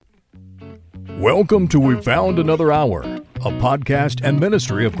Welcome to We Found Another Hour, a podcast and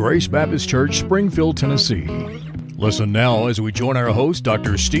ministry of Grace Baptist Church, Springfield, Tennessee. Listen now as we join our host,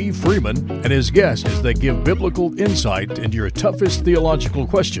 Dr. Steve Freeman, and his guests as they give biblical insight into your toughest theological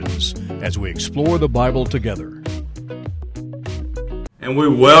questions as we explore the Bible together. And we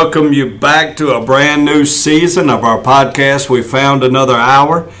welcome you back to a brand new season of our podcast, We Found Another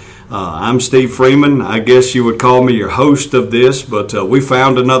Hour. I'm Steve Freeman. I guess you would call me your host of this, but we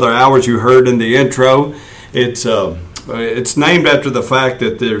found another hour, as you heard in the intro. It's named after the fact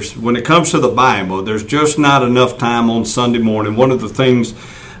that when it comes to the Bible, there's just not enough time on Sunday morning. One of the things,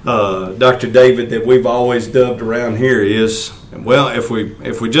 Dr. David, that we've always dubbed around here is, well, if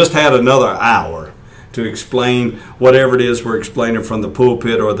we just had another hour to explain whatever it is we're explaining from the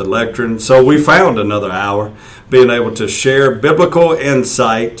pulpit or the lectern. So we found another hour, being able to share biblical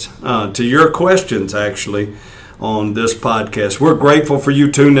insight to your questions, actually, on this podcast. We're grateful for you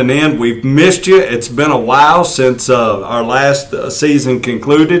tuning in. We've missed you. It's been a while since our last season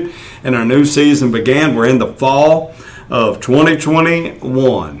concluded and our new season began. We're in the fall of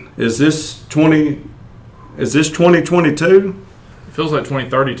 2021. Is this 2022? It feels like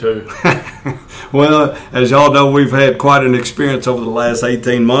 2032. Well, as y'all know, we've had quite an experience over the last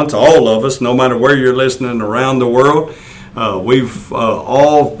 18 months. All of us, no matter where you're listening around the world, we've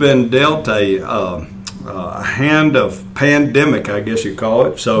all been dealt a hand of pandemic, I guess you call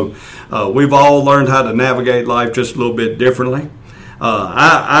it. So we've all learned how to navigate life just a little bit differently.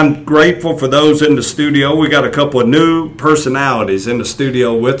 I'm grateful for those in the studio. We got a couple of new personalities in the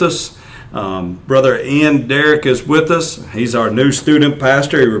studio with us. Brother Ian Derrick is with us. He's our new student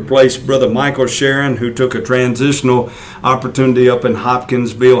pastor. He replaced Brother Michael Sharon, who took a transitional opportunity up in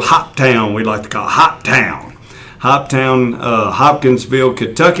Hopkinsville, Hoptown. We like to call it Hoptown, Hopkinsville,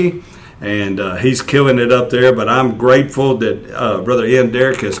 Kentucky. And he's killing it up there. But I'm grateful that Brother Ian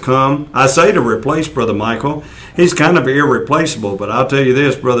Derrick has come. I say to replace Brother Michael. He's kind of irreplaceable, but I'll tell you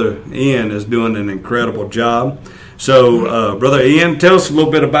this, Brother Ian is doing an incredible job. So, Brother Ian, tell us a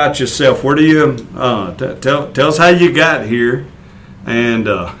little bit about yourself. Where do you tell us how you got here, and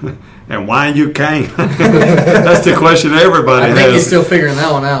why you came? That's the question everybody has. I think he's still figuring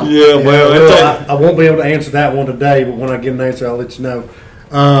that one out. Yeah, well, I won't be able to answer that one today, but when I get an answer, I'll let you know.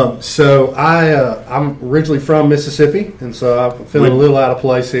 So I'm originally from Mississippi, and so I'm feeling a little out of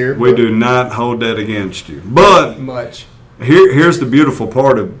place here. We do not hold that against you, but much. Here's the beautiful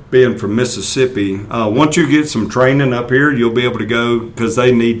part of being from Mississippi. Once you get some training up here, you'll be able to go because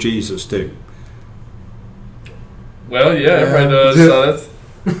they need Jesus too. Well, yeah, everybody does. So that's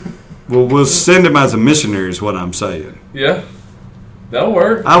Well, we'll send them as a missionary is what I'm saying. Yeah, that'll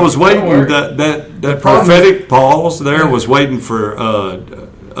work. I was waiting, that prophetic pause there was waiting for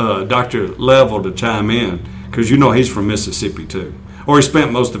Dr. Level to chime in because you know he's from Mississippi too. Or he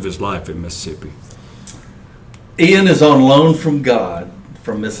spent most of his life in Mississippi. Ian is on loan from God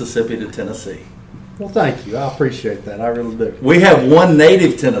from Mississippi to Tennessee. Well, thank you. I appreciate that. I really do. We have one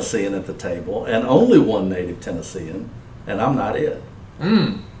native Tennessean at the table and only one native Tennessean, and I'm not it.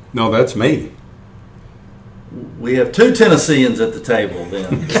 No, that's me. We have two Tennesseans at the table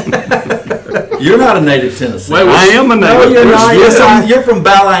then. You're not a native Tennessean. Wait, I am a native. No, you're not. You're from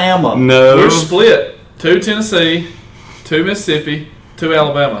Alabama. No. We're split. 2 Tennessee, 2 Mississippi, 2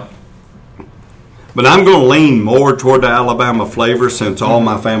 Alabama. But I'm going to lean more toward the Alabama flavor since all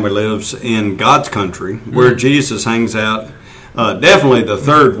my family lives in God's country, where Jesus hangs out. Definitely the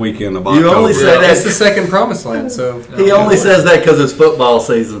third weekend of October. You only say that. It's the second promised land, so He only says that because it's football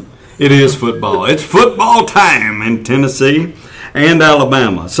season. It is football. It's football time in Tennessee and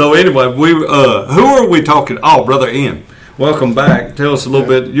Alabama. So anyway, who are we talking? Oh, Brother Ian, welcome back. Tell us a little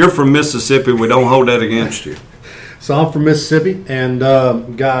bit. You're from Mississippi. We don't hold that against you. So I'm from Mississippi, and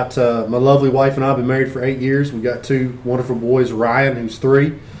got my lovely wife and I have been married for 8 years. We got 2 wonderful boys, Ryan, who's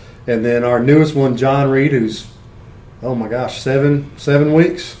 3, and then our newest one, John Reed, who's, oh my gosh, 7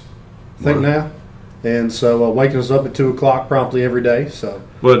 weeks, I think now. And so waking us up at 2 o'clock promptly every day. So,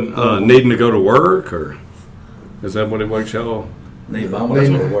 but needing to go to work, or is that what it wakes y'all? Need mama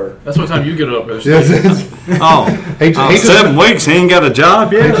to work. That's what time you get up. Oh, 7 weeks, he ain't got a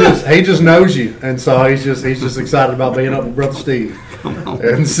job yet? He just knows you, and so he's just excited about being up with Brother Steve.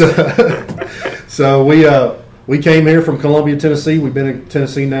 And so we came here from Columbia, Tennessee. We've been in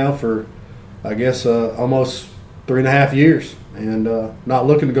Tennessee now for, I guess, almost 3.5 years, and not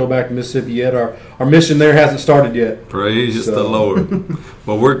looking to go back to Mississippi yet. Our mission there hasn't started yet. Praise the Lord.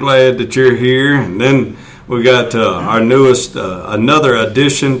 Well, we're glad that you're here, and then we got our newest, another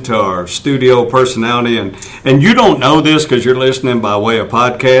addition to our studio personality. And you don't know this because you're listening by way of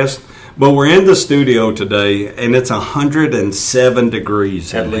podcast, But we're in the studio today, and it's 107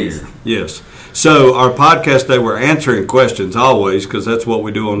 degrees At in least. here. Yes. So our podcast day, we're answering questions always, because that's what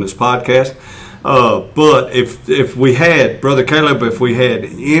we do on this podcast. But if we had, Brother Caleb, if we had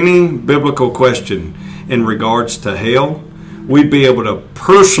any biblical question in regards to hell, we'd be able to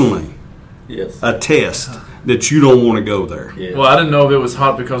personally Yes. attest that you don't want to go there. Yeah. Well, I didn't know if it was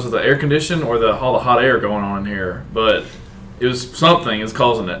hot because of the air condition or all the hot air going on in here, but it was something is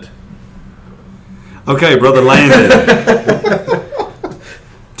causing it. Okay, Brother Landon.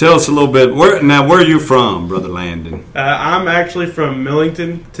 Tell us a little bit. Where are you from, Brother Landon? I'm actually from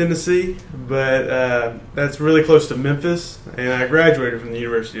Millington, Tennessee, but that's really close to Memphis, and I graduated from the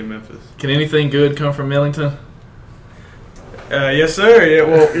University of Memphis. Can anything good come from Millington? Yes, sir. Yeah,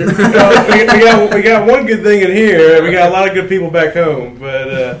 well, we got one good thing in here. We got a lot of good people back home,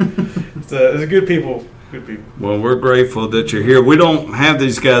 but it's a good people. Good people. Well, we're grateful that you're here. We don't have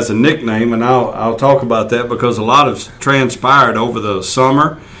these guys a nickname, and I'll talk about that because a lot has transpired over the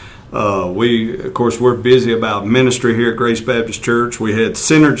summer. Of course, we're busy about ministry here at Grace Baptist Church. We had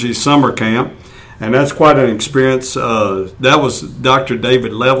Synergy Summer Camp, and that's quite an experience. That was Dr.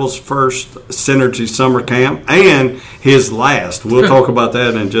 David Level's first Synergy Summer Camp and his last. We'll talk about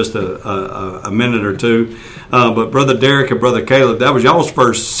that in just a minute or two. But Brother Derek and Brother Caleb, that was y'all's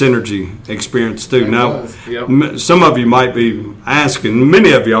first Synergy experience too. Now, Yep. some of you might be asking,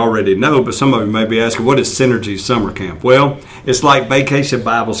 many of you already know, but some of you may be asking, what is Synergy Summer Camp? Well, it's like Vacation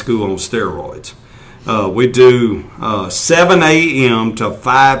Bible School on steroids. We do 7 a.m. to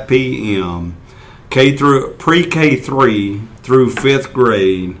 5 p.m. Pre-K 3 through 5th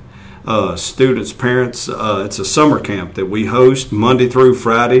grade. Students, parents, it's a summer camp that we host Monday through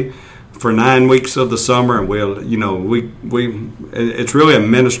Friday for 9 weeks of the summer, and it's really a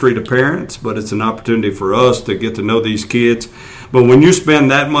ministry to parents, but it's an opportunity for us to get to know these kids. But when you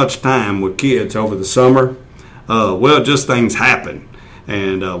spend that much time with kids over the summer, just things happen.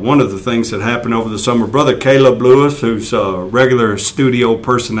 And one of the things that happened over the summer, Brother Caleb Lewis, who's a regular studio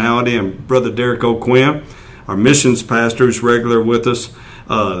personality, and Brother Derek O'Quinn, our missions pastor, who's regular with us,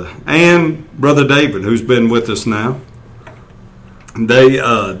 and Brother David, who's been with us now.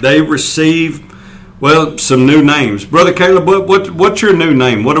 They received, some new names. Brother Caleb, what's your new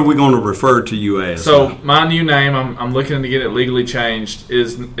name? What are we going to refer to you as? So my new name, I'm looking to get it legally changed,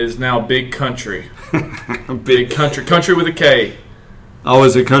 is now Big Country. Big Country. Country with a K. Oh,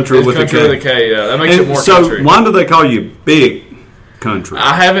 is it Country It's with country a K? with a K, yeah. That makes it more so country. Why do they call you Big Country?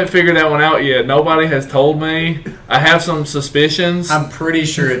 I haven't figured that one out yet. Nobody has told me. I have some suspicions. I'm pretty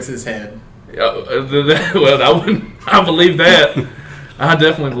sure it's his head. I believe that. I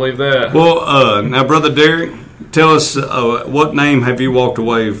definitely believe that. Well, now, Brother Derek, tell us what name have you walked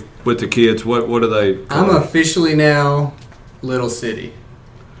away with the kids? What are they called? I'm officially now Little City.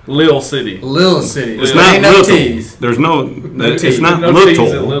 Little City. Little City. It's There not ain't no little. T's. There's no. It's T's. not No T's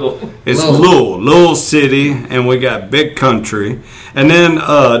little. at little. It's Little. Little City, and we got Big Country, and then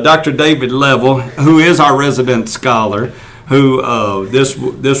Dr. David Level, who is our resident scholar, who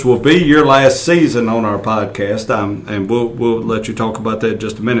this will be your last season on our podcast, and we'll let you talk about that in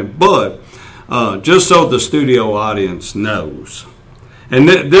just a minute. But just so the studio audience knows, and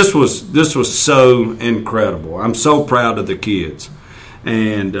this was so incredible. I'm so proud of the kids,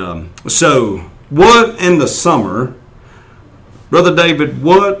 and so what in the summer, Brother David,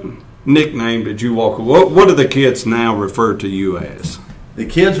 what nickname did you walk? What do the kids now refer to you as? The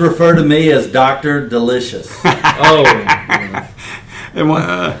kids refer to me as Dr. Delicious. Oh. And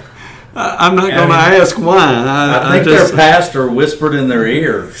I'm not going to ask why. I think their pastor whispered in their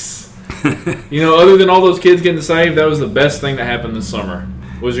ears. Other than all those kids getting saved, that was the best thing that happened this summer.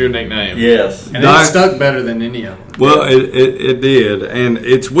 Was your nickname? Yes. And it stuck better than any of them. Well, it did, and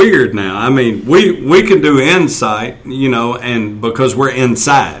it's weird now. I mean, we can do insight, and because we're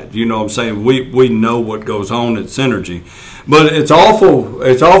inside, you know what I'm saying? We know what goes on at Synergy. But it's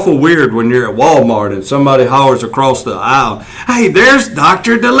awful weird when you're at Walmart and somebody hollers across the aisle, "Hey, there's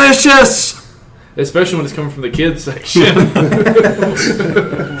Dr. Delicious!" Especially when it's coming from the kids section.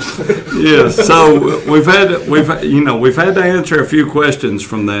 Yes, so we've had to answer a few questions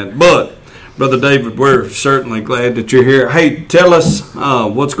from that. But Brother David, we're certainly glad that you're here. Hey, tell us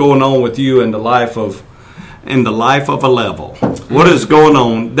what's going on with you in the life of a level. What is going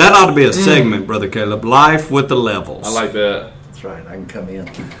on? That ought to be a segment, Brother Caleb. Life with the levels. I like that. That's right. I can come in.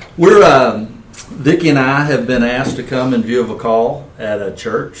 We're Vicki and I have been asked to come in view of a call at a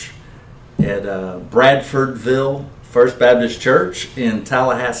church at Bradfordville First Baptist Church in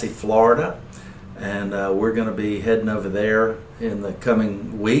Tallahassee, Florida, and we're going to be heading over there in the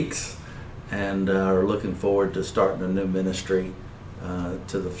coming weeks, and are looking forward to starting a new ministry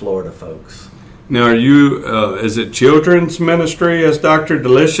to the Florida folks. Now, are you? Is it children's ministry as Dr.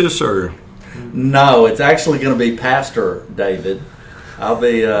 Delicious, or? No, it's actually going to be Pastor David. I'll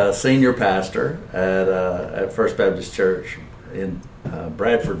be senior pastor at First Baptist Church in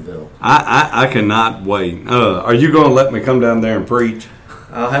Bradfordville. I cannot wait. Are you going to let me come down there and preach?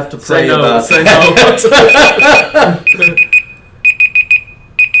 I'll have to pray no.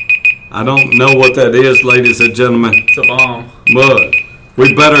 I don't know what that is, ladies and gentlemen. It's a bomb. But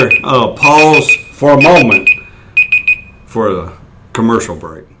we better pause for a moment for a commercial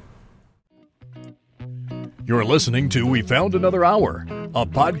break. You're listening to We Found Another Hour, a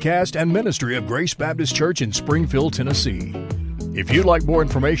podcast and ministry of Grace Baptist Church in Springfield, Tennessee. If you'd like more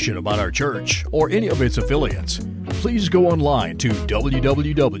information about our church or any of its affiliates, please go online to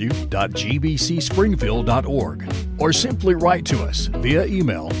www.gbcspringfield.org or simply write to us via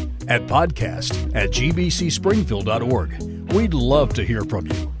email at podcast@gbcspringfield.org. We'd love to hear from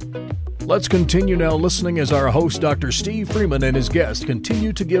you. Let's continue now listening as our host, Dr. Steve Freeman, and his guest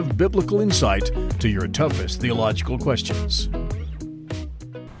continue to give biblical insight to your toughest theological questions.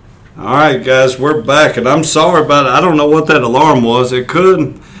 All right, guys, we're back, and I'm sorry about it. I don't know what that alarm was. It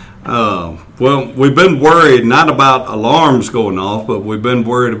could, well, we've been worried not about alarms going off, but we've been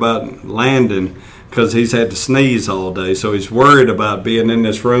worried about Landon because he's had to sneeze all day. So he's worried about being in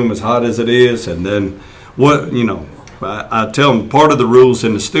this room as hot as it is, and then I tell him part of the rules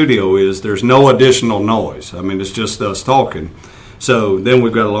in the studio is there's no additional noise. I mean, it's just us talking. So then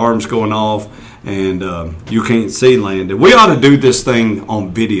we've got alarms going off, and you can't see Landon. We ought to do this thing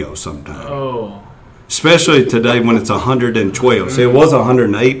on video sometime. Oh. Especially today when it's 112. See, it was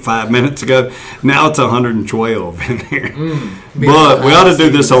 108 5 minutes ago. Now it's 112 in here. But we ought to do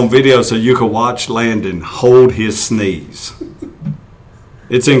this on video so you can watch Landon hold his sneeze.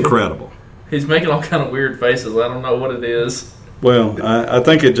 It's incredible. He's making all kind of weird faces. I don't know what it is. Well, I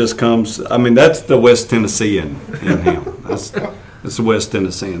think it just comes. I mean, that's the West Tennessean in him. That's the West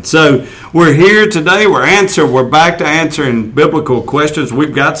Tennessean. So we're here today. We're back to answering biblical questions.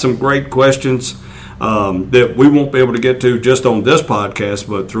 We've got some great questions that we won't be able to get to just on this podcast,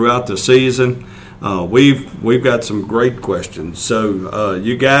 but throughout the season, we've got some great questions. So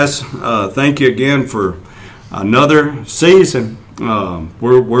you guys, thank you again for another season.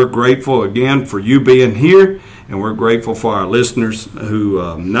 We're grateful again for you being here, and we're grateful for our listeners who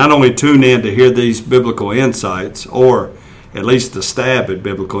not only tune in to hear these biblical insights, or at least a stab at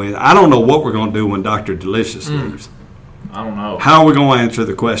biblical insights. I don't know what we're going to do when Dr. Delicious leaves. I don't know. How are we going to answer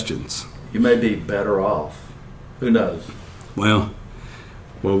the questions? You may be better off. Who knows? Well,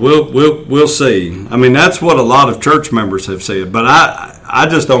 we'll see. I mean, that's what a lot of church members have said, but I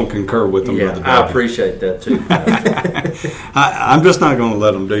just don't concur with them. Yeah, I appreciate that too. I'm just not going to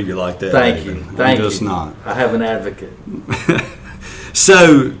let them do you like that. Thank you. I'm just not. I have an advocate.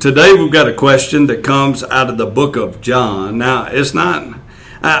 So today we've got a question that comes out of the book of John. Now, it's not.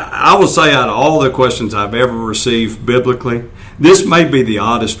 I will say out of all the questions I've ever received biblically, this may be the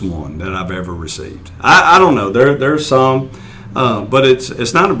oddest one that I've ever received. I don't know. There's some, but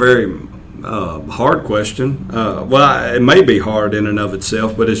it's not a very hard question. Well, it may be hard in and of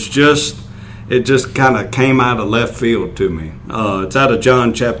itself, but it just kind of came out of left field to me. It's out of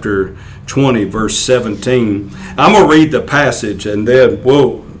John chapter 20, verse 17. I'm going to read the passage, and then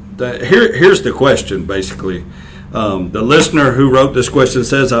here's the question, basically. The listener who wrote this question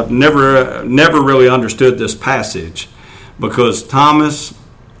says, I've never really understood this passage because Thomas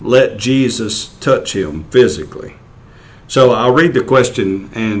let Jesus touch him physically. So I'll read the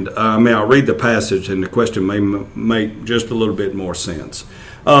question, and I'll read the passage, and the question may make just a little bit more sense.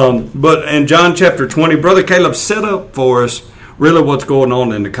 But in John chapter 20, Brother Caleb set up for us really what's going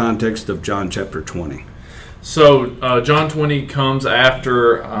on in the context of John chapter 20. So John 20 comes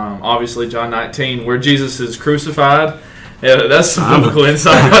after, obviously, John 19, where Jesus is crucified. Yeah, that's some biblical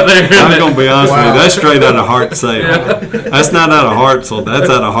insight right there. I'm going to be honest with you. That's straight out of Hart Sale. Yeah. That's not out of Hartselle. That's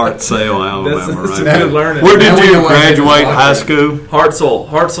out of Hart Sale, Alabama. That's good learning. Where did you graduate high school?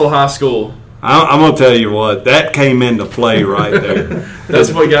 Hartselle High School. I'm going to tell you what, that came into play right there.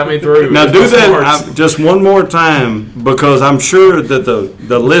 That's what got me through. Now do that just one more time, because I'm sure that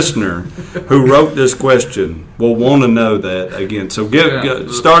the listener who wrote this question will want to know that again. So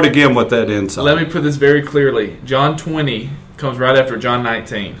start again with that insight. Let me put this very clearly. John 20 comes right after John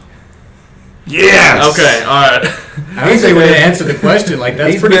 19. Yes. Okay. All right. I don't think we didn't answer the question. Like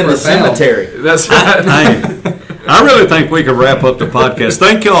that's He's pretty been in the profound. cemetery. That's right. I really think we could wrap up the podcast.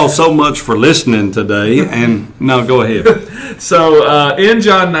 Thank you all so much for listening today. And now go ahead. So in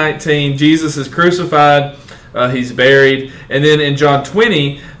John 19, Jesus is crucified. He's buried, and then in John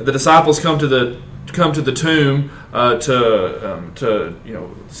 20, the disciples come to the tomb to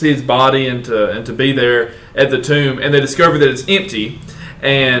see his body and to be there at the tomb, and they discover that it's empty.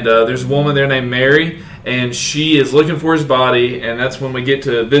 And there's a woman there named Mary, and she is looking for his body, and that's when we get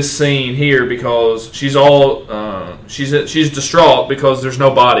to this scene here, because she's distraught because there's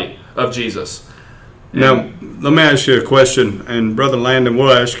no body of Jesus. Now, let me ask you a question, and Brother Landon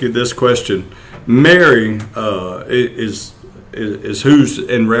will ask you this question. Mary is who's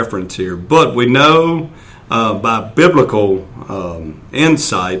in reference here, but we know by biblical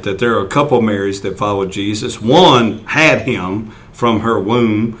insight that there are a couple Marys that followed Jesus. One had him from her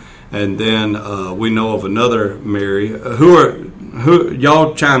womb, and then we know of another Mary. Who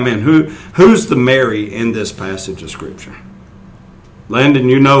y'all chime in? Who's the Mary in this passage of Scripture? Landon,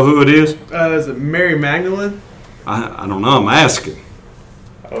 you know who it is? Is it Mary Magdalene? I don't know. I'm asking.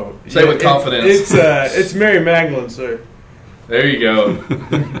 Oh, Say with confidence. It's Mary Magdalene, sir. There you go.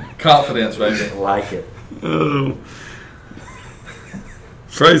 Confidence, baby. I like it. Oh,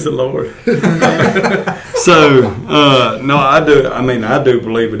 praise the Lord. So, no, I do. I mean, I do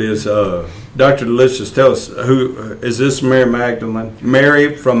believe it is. Dr. Delicious, tell us, who is this? Mary Magdalene?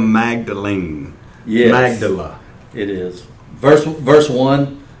 Mary from Magdalene. Yes. Magdala. It is. Verse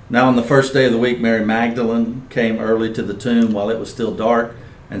 1, now on the first day of the week, Mary Magdalene came early to the tomb while it was still dark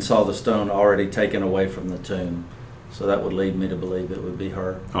and saw the stone already taken away from the tomb. So that would lead me to believe it would be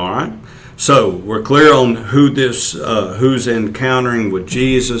her. All right. So we're clear on who's encountering with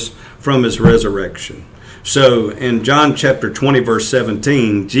Jesus from his resurrection. So in John chapter 20, verse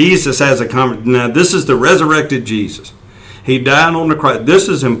 17, Jesus has a conversation. Now this is the resurrected Jesus. He died on the cross. This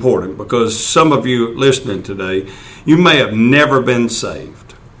is important because some of you listening today, you may have never been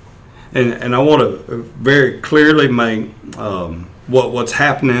saved. And I want to very clearly make what's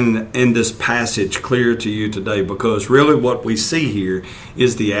happening in this passage clear to you today, because really what we see here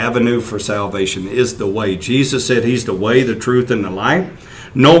is the avenue for salvation, is the way. Jesus said he's the way, the truth, and the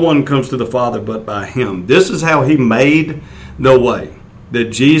life. No one comes to the Father but by him. This is how he made the way. That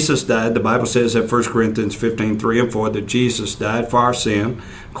Jesus died, the Bible says at 1 Corinthians 15, 3 and 4, that Jesus died for our sin,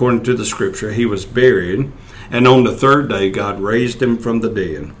 according to the Scripture. He was buried, and on the third day, God raised him from the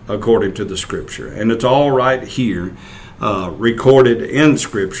dead, according to the Scripture. And it's all right here, recorded in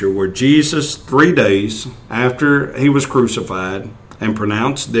Scripture, where Jesus, 3 days after he was crucified and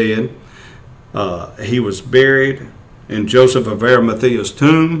pronounced dead, he was buried in Joseph of Arimathea's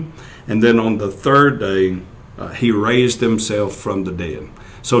tomb, and then on the third day, he raised himself from the dead.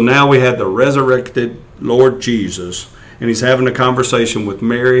 So now we have the resurrected Lord Jesus, and he's having a conversation with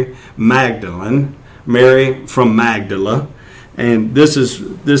Mary Magdalene, Mary from Magdala, and this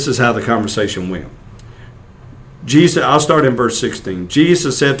is how the conversation went. Jesus, I'll start in verse 16.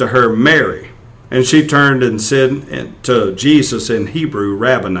 Jesus said to her, Mary, and she turned and said to Jesus in Hebrew,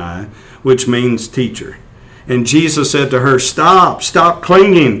 Rabboni, which means teacher. And Jesus said to her, Stop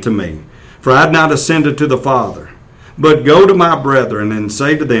clinging to me, for I have not ascended to the Father. But go to my brethren and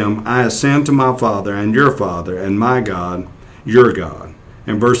say to them, I ascend to my Father and your Father, and my God, your God.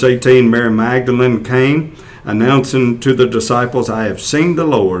 In verse 18, Mary Magdalene came, announcing to the disciples, I have seen the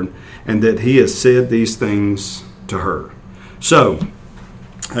Lord, and that he has said these things to her. So,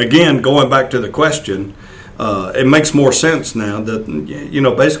 again, going back to the question, it makes more sense now that,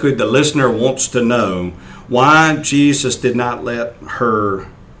 basically the listener wants to know why Jesus did not let her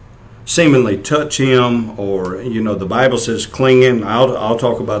seemingly touch him, or the Bible says clinging. I'll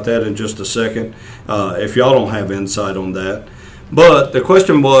talk about that in just a second if y'all don't have insight on that. But the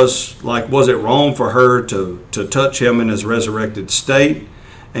question was it wrong for her to touch him in his resurrected state?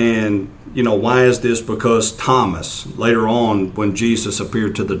 And why is this? Because Thomas, later on when Jesus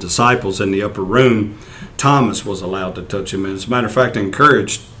appeared to the disciples in the upper room, Thomas was allowed to touch him, and as a matter of fact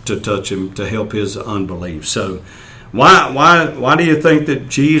encouraged to touch him to help his unbelief. So Why do you think that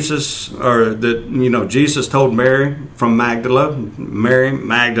Jesus told Mary from Mary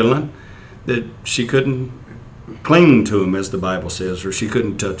Magdalene, that she couldn't cling to him, as the Bible says, or she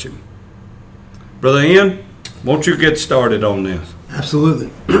couldn't touch him? Brother Ian, won't you get started on this?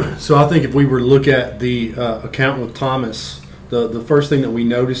 Absolutely. So I think if we were to look at the account with Thomas, the first thing that we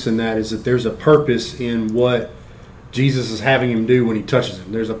notice in that is that there's a purpose in what Jesus is having him do when he touches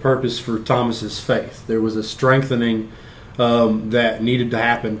him. There's a purpose for Thomas's faith. There was a strengthening that needed to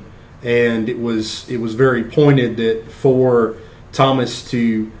happen, and it was very pointed that for Thomas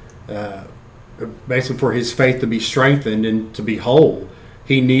to basically for his faith to be strengthened and to be whole,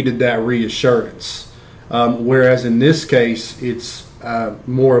 he needed that reassurance. Whereas in this case, it's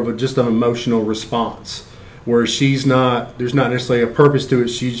more of just an emotional response, where there's not necessarily a purpose to it.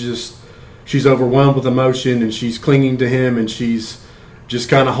 She's overwhelmed with emotion, and she's clinging to him, and she's just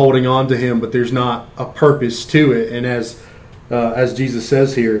kind of holding on to him, but there's not a purpose to it. And as Jesus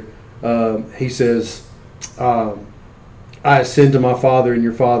says here, he says, I ascend to my Father and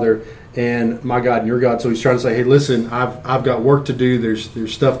your Father, and my God and your God. So he's trying to say, hey, listen, I've got work to do.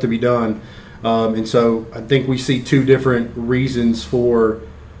 There's stuff to be done. And so I think we see two different reasons for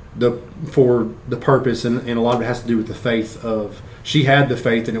the purpose, and a lot of it has to do with the faith of, she had the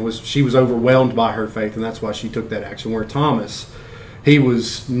faith, and she was overwhelmed by her faith, and that's why she took that action. Where Thomas, he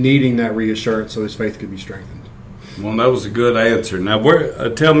was needing that reassurance so his faith could be strengthened. Well, that was a good answer. Now,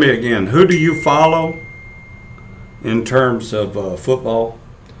 tell me again, who do you follow in terms of football?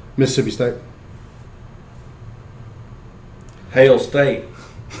 Mississippi State. Hail State.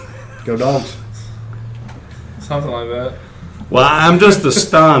 Go Dogs. Something like that. Well, I'm just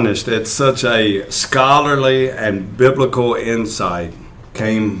astonished at such a scholarly and biblical insight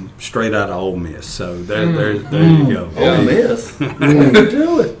came straight out of Ole Miss. So there you go. Ole Miss?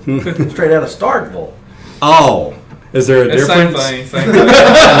 Do it. Straight out of Starkville. Oh, is there a difference? Same thing.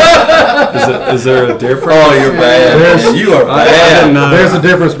 Is there a difference? Oh, you're bad. You are bad. There's a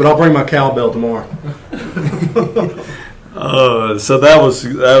difference, but I'll bring my cowbell tomorrow. So that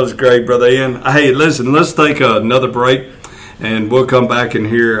was great, Brother Ian. Hey, listen, let's take another break, and we'll come back and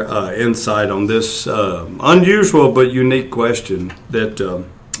hear insight on this unusual but unique question that,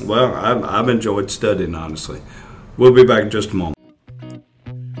 I've enjoyed studying, honestly. We'll be back in just a moment.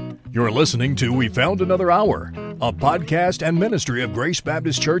 You're listening to We Found Another Hour, a podcast and ministry of Grace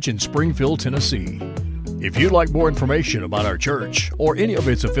Baptist Church in Springfield, Tennessee. If you'd like more information about our church or any of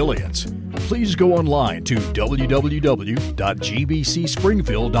its affiliates, please go online to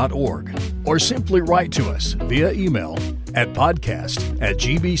www.gbcspringfield.org or simply write to us via email at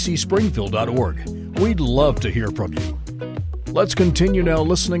podcast@gbcspringfield.org. We'd love to hear from you. Let's continue now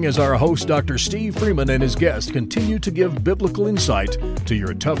listening as our host, Dr. Steve Freeman, and his guest continue to give biblical insight to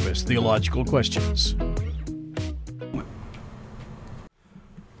your toughest theological questions.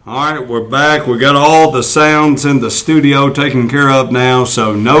 All right, we're back. We got all the sounds in the studio taken care of now,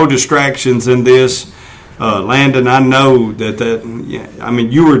 so no distractions in this. Landon, I know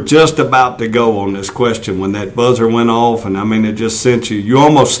you were just about to go on this question when that buzzer went off, and it just sent you. You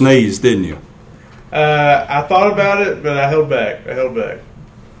almost sneezed, didn't you? I thought about it, but I held back.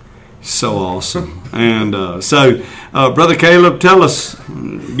 So awesome. And Brother Caleb, give us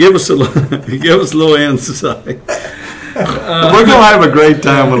a little insight. We're going to have a great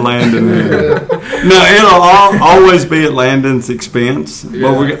time with Landon here. No, it'll always be at Landon's expense.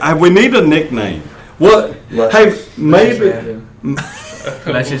 Yeah. But we need a nickname. What? Hey, maybe.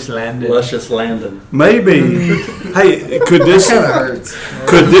 Luscious Landon. Luscious Landon. Maybe. Hey, could this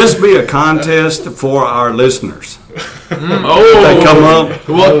be a contest for our listeners? They come up.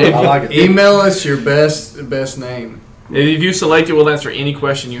 Well, I like it. Email us your best name. If you select it, we'll answer any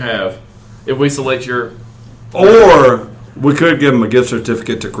question you have. If we select your... Or we could give them a gift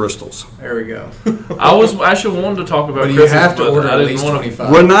certificate to Crystals. There we go. I actually wanted to talk about but Crystals. You have to order at least 25.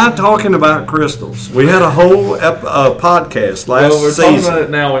 We're not talking about Crystals. We had a whole podcast last we're season. Talking about it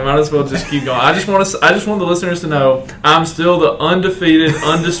now. We might as well just keep going. I just want the listeners to know I'm still the undefeated,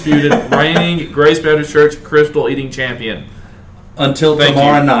 undisputed, reigning Grace Baptist Church Crystal eating champion. Until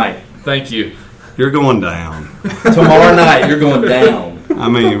tomorrow night. Thank you. You're going down. Tomorrow night, you're going down.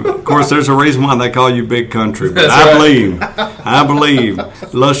 Of course, there's a reason why they call you Big Country. But I believe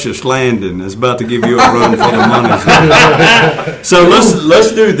Luscious Landon is about to give you a run for the money. So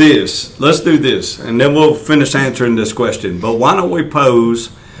let's do this. And then we'll finish answering this question. But why don't we pose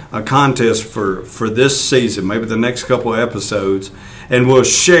a contest for this season, maybe the next couple of episodes, and we'll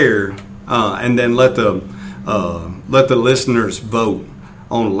share and then let the listeners vote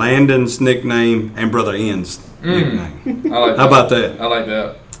on Landon's nickname and Brother Ian's nickname. I like that. How about that? I like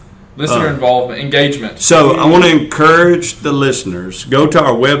that. Listener involvement, engagement. So I want to encourage the listeners. Go to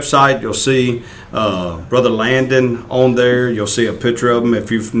our website. You'll see Brother Landon on there. You'll see a picture of him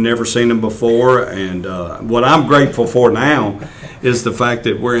if you've never seen him before. And what I'm grateful for now is the fact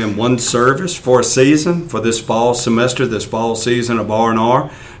that we're in one service for a season, for this fall semester, this fall season of R&R.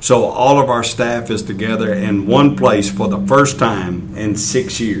 So all of our staff is together in one place for the first time in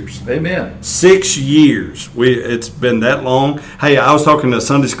 6 years. Amen. 6 years. It's been that long. Hey, I was talking to a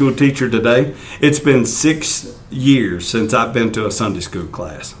Sunday school teacher today. It's been 6 years since I've been to a Sunday school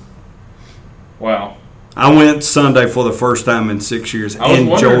class. Wow. I went Sunday for the first time in 6 years.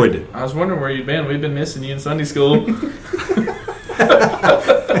 Enjoyed it. I was wondering where you'd been. We've been missing you in Sunday school.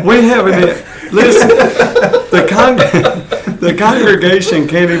 We haven't. Listen, the congregation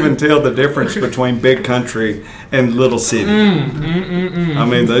can't even tell the difference between Big Country and Little City.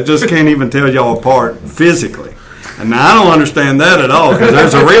 They just can't even tell y'all apart physically. And I don't understand that at all, because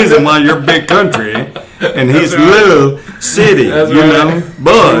there's a reason why you're big country and he's little city, know.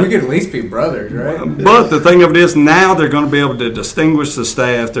 But we could at least be brothers, right? But the thing of it is, now they're going to be able to distinguish the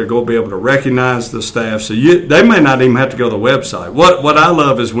staff. They're going to be able to recognize the staff. So they may not even have to go to the website. What I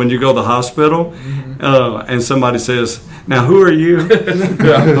love is when you go to the hospital and somebody says, "Now, who are you?"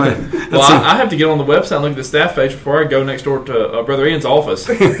 Well, I have to get on the website and look at the staff page before I go next door to Brother Ian's office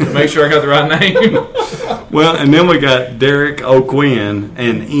to make sure I got the right name. Well, and then we got Derek O'Quinn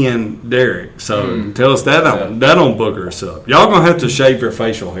and Ian Derek. So tell us that don't booger us up. Y'all gonna have to shave your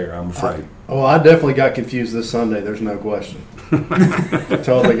facial hair, I'm afraid. Oh, I definitely got confused this Sunday. There's no question.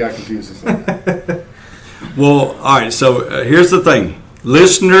 Totally got confused this Sunday. Well, all right. So here's the thing,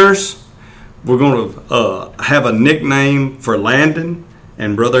 listeners. We're going to have a nickname for Landon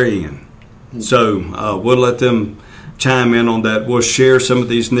and Brother Ian. So we'll let them chime in on that. We'll share some of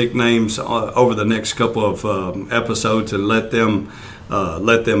these nicknames over the next couple of episodes and let them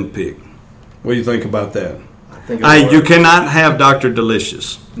pick. What do you think about that? You cannot have Dr.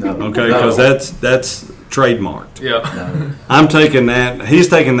 Delicious. No. Okay, because that's trademarked. Yeah. No. I'm taking that. He's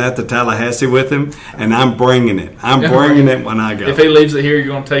taking that to Tallahassee with him, and I'm bringing it. I'm bringing it when I go. If he leaves it here, you're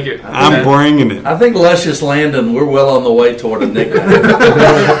going to take it. I'm bringing it. I think Luscious Landon, we're well on the way toward a nickname.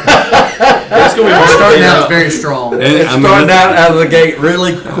 It's going to be Starting out very strong. It's starting out of the gate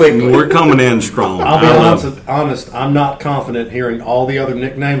really quickly. We're coming in strong. I'll be honest. I'm not confident hearing all the other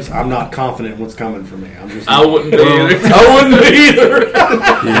nicknames. I'm not confident what's coming for me. I wouldn't be either. I wouldn't be either.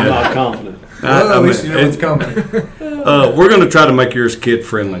 I'm not confident. Well, at least you know what's coming. We're going to try to make yours kid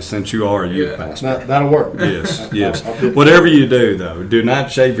friendly since you are a youth pastor. That'll work. Yes. Whatever you do, though, do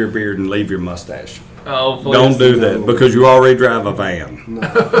not shave your beard and leave your mustache. Oh, please. Don't do that because you already drive a van. He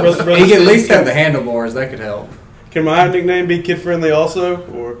can at least have the handlebars. That could help. Can my nickname be kid friendly also,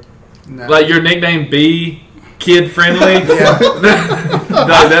 or No. Like your nickname be kid friendly? Yeah.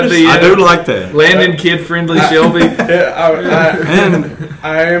 That'd be I do like that. Landon kid friendly Shelby. I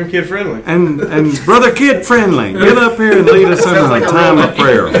am kid friendly. And brother kid friendly, get up here and lead us in a time of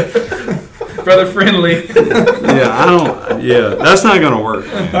prayer. Brother friendly. That's not going to work.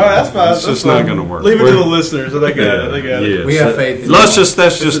 All right, that's fine. It's just not going to work. Leave it to the listeners. They got it. Yes. We have faith. That's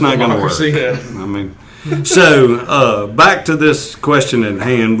just not going to work. Yeah. I mean, so back to this question at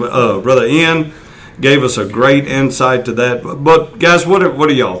hand. Brother Ian gave us a great insight to that. But guys, what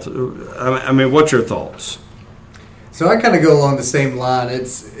are y'all? I mean, what's your thoughts? So I kind of go along the same line.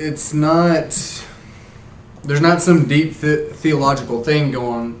 It's not. There's not some deep theological thing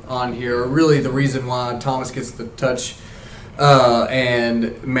going on here. Really, the reason why Thomas gets the touch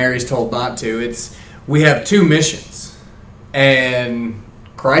and Mary's told not to. We have two missions, and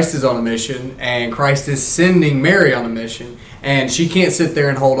Christ is on a mission, and Christ is sending Mary on a mission, and she can't sit there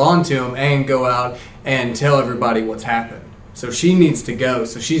and hold on to him and go out and tell everybody what's happened. So she needs to go.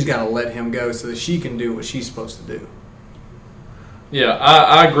 So she's got to let him go so that she can do what she's supposed to do. Yeah,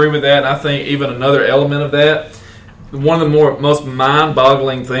 I agree with that. I think even another element of that, one of the most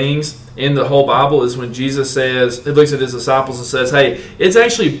mind-boggling things in the whole Bible is when Jesus says, he looks at his disciples and says, hey, it's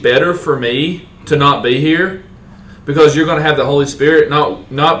actually better for me to not be here because you're going to have the Holy Spirit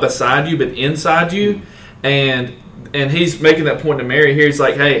not beside you but inside you. And he's making that point to Mary here. He's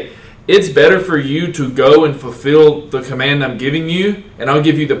like, hey, it's better for you to go and fulfill the command I'm giving you, and I'll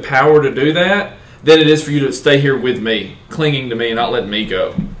give you the power to do that, than it is for you to stay here with me, clinging to me and not letting me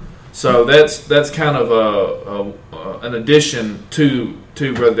go. So that's kind of an addition to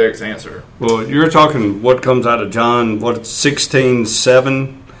Brother Derek's answer. Well, you're talking what comes out of John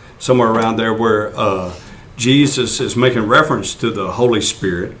 16:7, somewhere around there, where Jesus is making reference to the Holy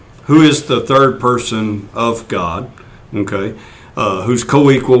Spirit, who is the third person of God, okay, who's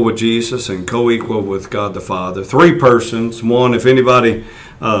co-equal with Jesus and co-equal with God the Father. Three persons. One, if anybody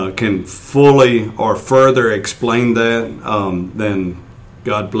can fully or further explain that, then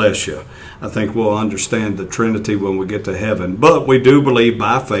God bless you. I think we'll understand the Trinity when we get to heaven. But we do believe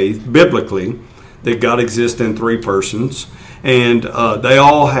by faith, biblically, that God exists in three persons. And they're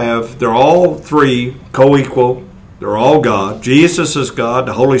all three co-equal. They're all God. Jesus is God,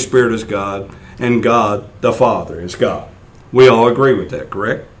 the Holy Spirit is God, and God the Father is God. We all agree with that,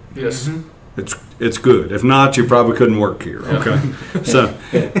 correct? Yes. Mm-hmm. It's good. If not, you probably couldn't work here. Okay.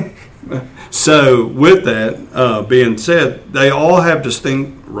 So with that being said, they all have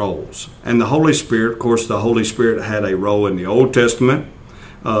distinct roles. And the Holy Spirit, of course, the Holy Spirit had a role in the Old Testament.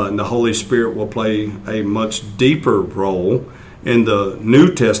 And the Holy Spirit will play a much deeper role in the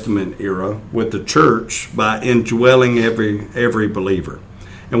New Testament era with the church by indwelling every believer.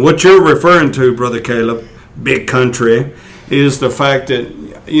 And what you're referring to, Brother Caleb, big country, is the fact that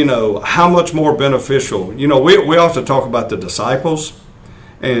how much more beneficial. We often talk about the disciples,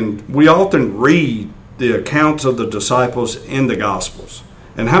 and we often read the accounts of the disciples in the Gospels.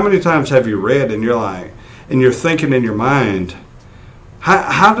 And how many times have you read and you're thinking in your mind,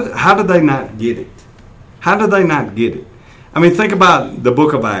 how did they not get it? How did they not get it? I mean, think about the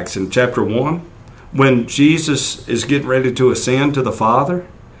book of Acts in chapter 1, when Jesus is getting ready to ascend to the Father.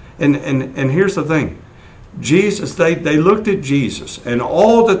 And here's the thing. Jesus, they looked at Jesus and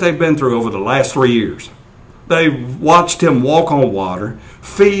all that they've been through over the last 3 years. They watched him walk on water,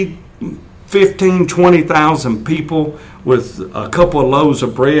 feed 15,000, 20,000 people with a couple of loaves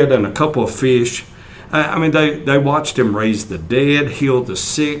of bread and a couple of fish. I mean, they watched him raise the dead, heal the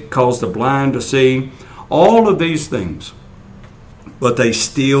sick, cause the blind to see, all of these things. But they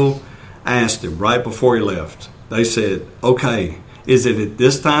still asked him right before he left. They said, okay, is it at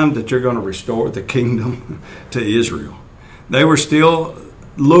this time that you're going to restore the kingdom to Israel? They were still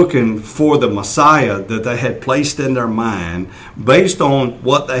looking for the Messiah that they had placed in their mind based on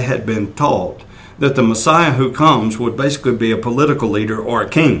what they had been taught, that the Messiah who comes would basically be a political leader or a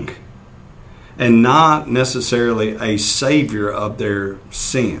king, and not necessarily a savior of their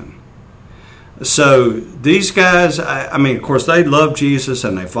sin. So these guys, I mean, of course, they loved Jesus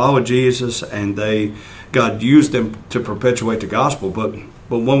and they followed Jesus, and God used them to perpetuate the gospel. But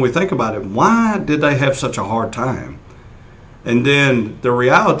when we think about it, why did they have such a hard time? And then the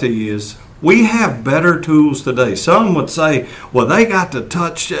reality is, we have better tools today. Some would say, well, they got to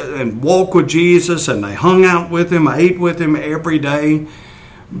touch and walk with Jesus, and they hung out with him, ate with him every day.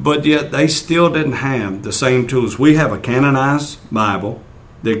 But yet they still didn't have the same tools. We have a canonized Bible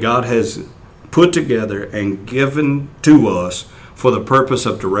that God has put together and given to us for the purpose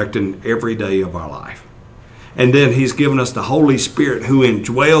of directing every day of our life. And then he's given us the Holy Spirit who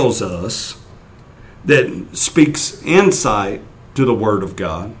indwells us, that speaks insight to the Word of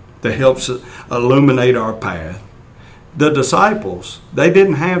God, that helps illuminate our path. The disciples, they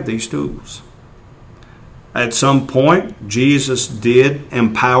didn't have these tools. At some point, Jesus did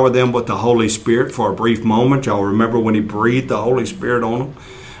empower them with the Holy Spirit for a brief moment. Y'all remember when he breathed the Holy Spirit on them?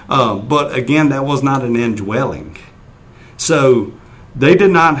 But again, that was not an indwelling. So they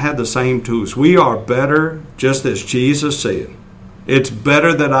did not have the same tools. We are better, just as Jesus said, it's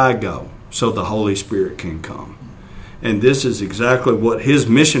better that I go so the Holy Spirit can come. And this is exactly what his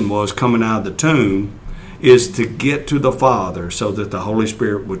mission was coming out of the tomb, is to get to the Father so that the Holy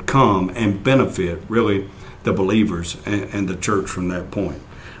Spirit would come and benefit really the believers and the church from that point.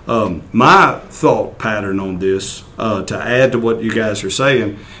 My thought pattern on this, to add to what you guys are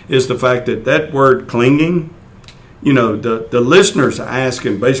saying, is the fact that word clinging, the listeners are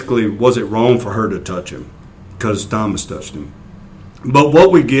asking basically, was it wrong for her to touch him? Because Thomas touched him. But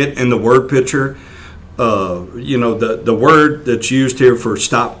what we get in the word picture, the word that's used here for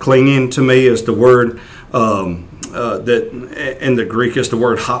stop clinging to me is the word that in the Greek is the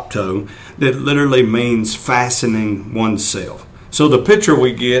word hapto, that literally means fastening oneself. So the picture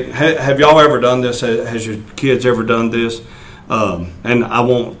we get, have y'all ever done this? Has your kids ever done this? And I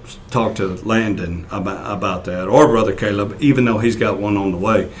won't talk to Landon about that, or Brother Caleb, even though he's got one on the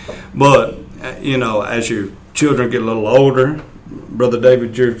way. But, as your children get a little older, Brother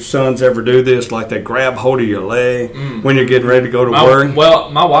David, your sons ever do this? Like they grab hold of your leg when you're getting ready to go to work? Well,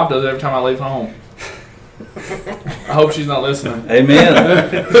 my wife does it every time I leave home. I hope she's not listening.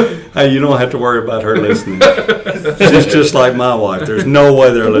 Amen. Hey, you don't have to worry about her listening. She's just like my wife. There's no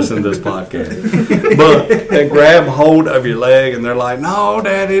way they're listening to this podcast. But they grab hold of your leg and they're like, no,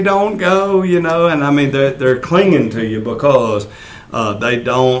 Daddy, don't go, And I mean, they're clinging to you because they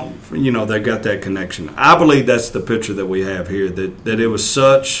don't, they got that connection. I believe that's the picture that we have here, that it was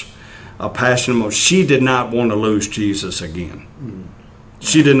such a passionate, she did not want to lose Jesus again.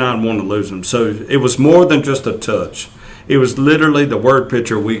 She did not want to lose him. So it was more than just a touch. It was literally the word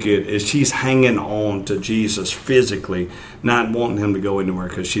picture we get is she's hanging on to Jesus physically, not wanting him to go anywhere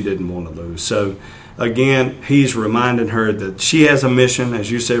because she didn't want to lose. So again, he's reminding her that she has a mission.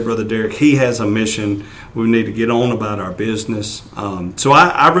 As you said, Brother Derek, he has a mission. We need to get on about our business. So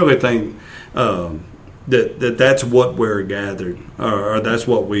I really think that's what we're gathered, or that's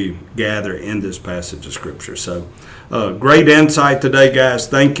what we gather in this passage of Scripture. So great insight today, guys.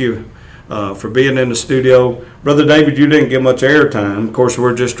 Thank you for being in the studio. Brother David, you didn't get much airtime. Of course,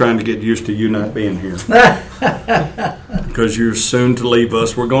 we're just trying to get used to you not being here because you're soon to leave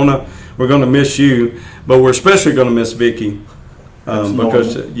us. We're gonna miss you, but we're especially gonna miss Vicki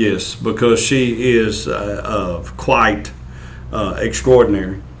because she is quite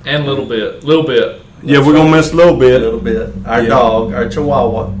extraordinary. And a little bit. Yeah, we're going to miss a little bit. Our dog, our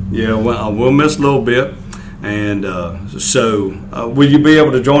Chihuahua. Yeah, we'll miss a little bit. And so, will you be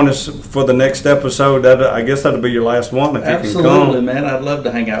able to join us for the next episode? I guess that'll be your last one if you can come. Absolutely, man. I'd love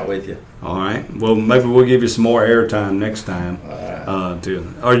to hang out with you. All right. Well, maybe we'll give you some more airtime next time.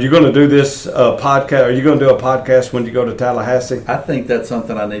 Are you going to do this podcast? Are you going to do a podcast when you go to Tallahassee? I think that's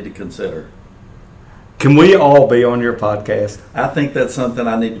something I need to consider. Can we all be on your podcast? I think that's something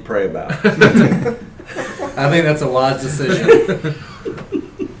I need to pray about. I think that's a wise decision.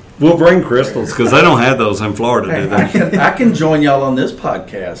 We'll bring crystals because they don't have those in Florida, do they? I can join y'all on this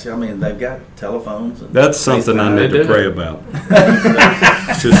podcast. I mean, they've got telephones. And that's something I need to pray about.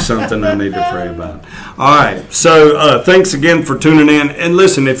 It's just something I need to pray about. All right. So thanks again for tuning in. And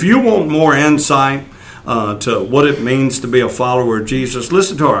listen, if you want more insight to what it means to be a follower of Jesus,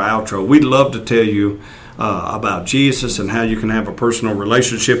 listen to our outro. We'd love to tell you about Jesus and how you can have a personal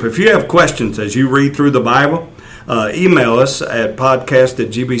relationship. If you have questions as you read through the Bible, email us at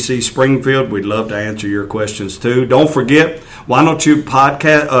podcast@GBC Springfield. We'd love to answer your questions too. Don't forget, why don't you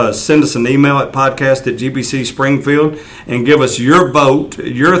send us an email at podcast@GBC Springfield and give us your vote,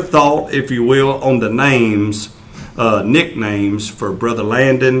 your thought, if you will, on the nicknames for Brother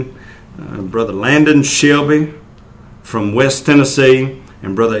Landon Shelby from West Tennessee,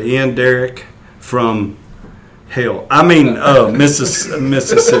 and Brother Ian Derrick from Mississippi.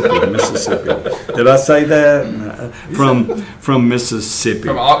 Did I say that? From Mississippi.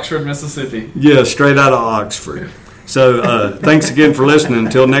 From Oxford, Mississippi. Yeah, straight out of Oxford. So thanks again for listening.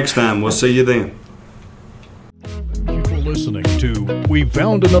 Until next time, we'll see you then. Thank you for listening to We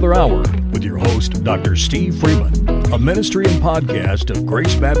Found Another Hour with your host, Dr. Steve Freeman, a ministry and podcast of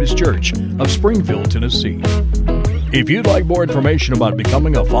Grace Baptist Church of Springfield, Tennessee. If you'd like more information about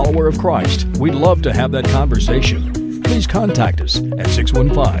becoming a follower of Christ, we'd love to have that conversation. Please contact us at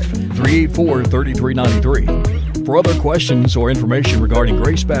 615-384-3393. For other questions or information regarding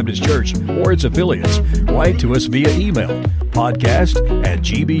Grace Baptist Church or its affiliates, write to us via email,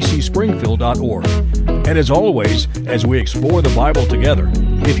 podcast@gbcspringfield.org. And as always, as we explore the Bible together,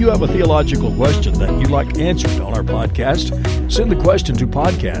 if you have a theological question that you'd like answered on our podcast, send the question to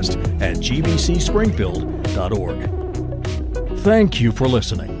podcast@gbcspringfield.org. Thank you for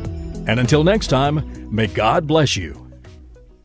listening. And until next time, may God bless you.